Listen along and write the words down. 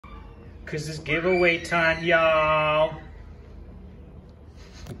Cause it's giveaway time, y'all.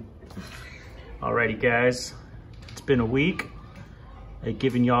 Alrighty guys, it's been a week. I've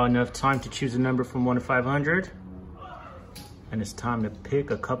given y'all enough time to choose a number from 1 to 500. And it's time to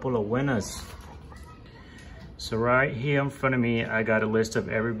pick a couple of winners. So right here in front of me, I got a list of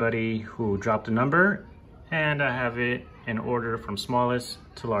everybody who dropped a number, and I have it in order from smallest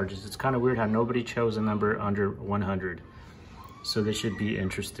to largest. It's kind of weird how nobody chose a number under 100. So this should be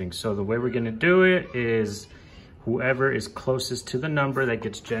interesting. So the way we're gonna do it is whoever is closest to the number that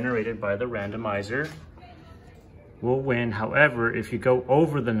gets generated by the randomizer will win. However, if you go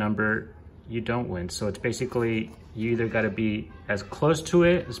over the number, you don't win. So it's basically, you either gotta be as close to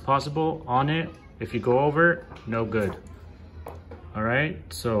it as possible on it. If you go over, no good. All right,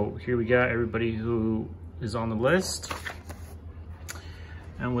 so here we got everybody who is on the list.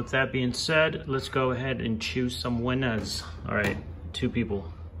 And with that being said, let's go ahead and choose some winners. All right, 2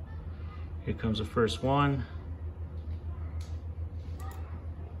 people. Here comes the first one.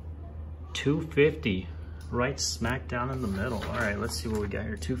 250, right smack down in the middle. All right, let's see what we got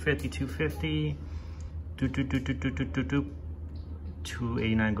here. 250, 250.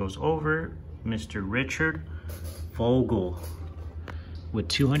 289 goes over. Mr. Richard Vogel with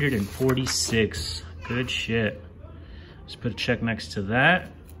 246. Good shit. Let's put a check next to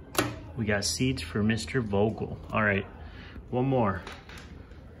that. We got seeds for Mr. Vogel. All right, one more.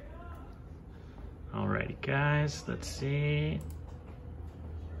 All right, guys, let's see.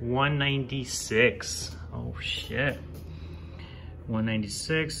 196. Oh shit.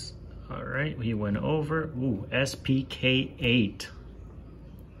 196. All right, we went over. Ooh, SPK8.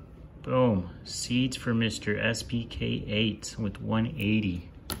 Boom. Seeds for Mr. SPK8 with 180.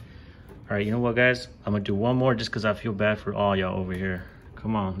 All right, you know what, guys? I'm gonna do one more just because I feel bad for all y'all over here.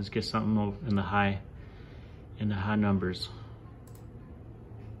 Come on, let's get something in the high numbers.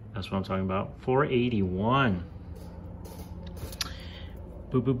 That's what I'm talking about. 481.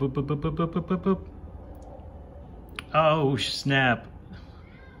 Boop, boop, boop, boop, boop, boop, boop, boop, boop. Oh, snap.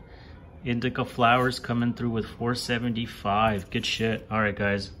 Indica Flowers coming through with 475. Good shit. All right,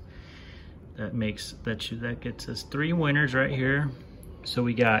 guys. That gets us 3 winners right here. So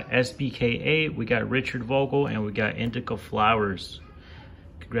we got SBK8, we got Richard Vogel, and we got Indica Flowers.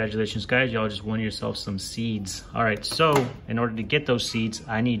 Congratulations, guys. Y'all just won yourself some seeds. All right, so in order to get those seeds,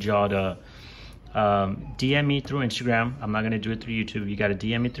 I need y'all to DM me through Instagram. I'm not gonna do it through YouTube. You gotta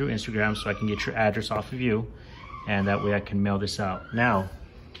DM me through Instagram so I can get your address off of you, and that way I can mail this out. Now,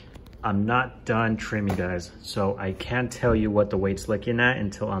 I'm not done trimming, guys, so I can't tell you what the weight's looking at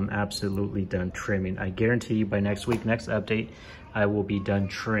until I'm absolutely done trimming. I guarantee you by next week, next update, I will be done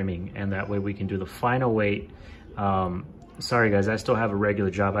trimming, and that way we can do the final weight. Sorry guys, I still have a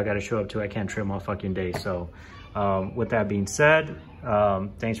regular job I gotta show up to. I can't trim all fucking day. So with that being said,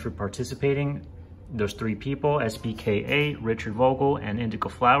 thanks for participating. Those 3 people, SBK8, Richard Vogel, and Indica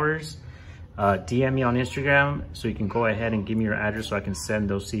Flowers. DM me on Instagram so you can go ahead and give me your address so I can send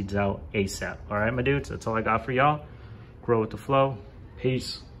those seeds out ASAP. All right, my dudes, that's all I got for y'all. Grow with the flow.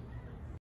 Peace.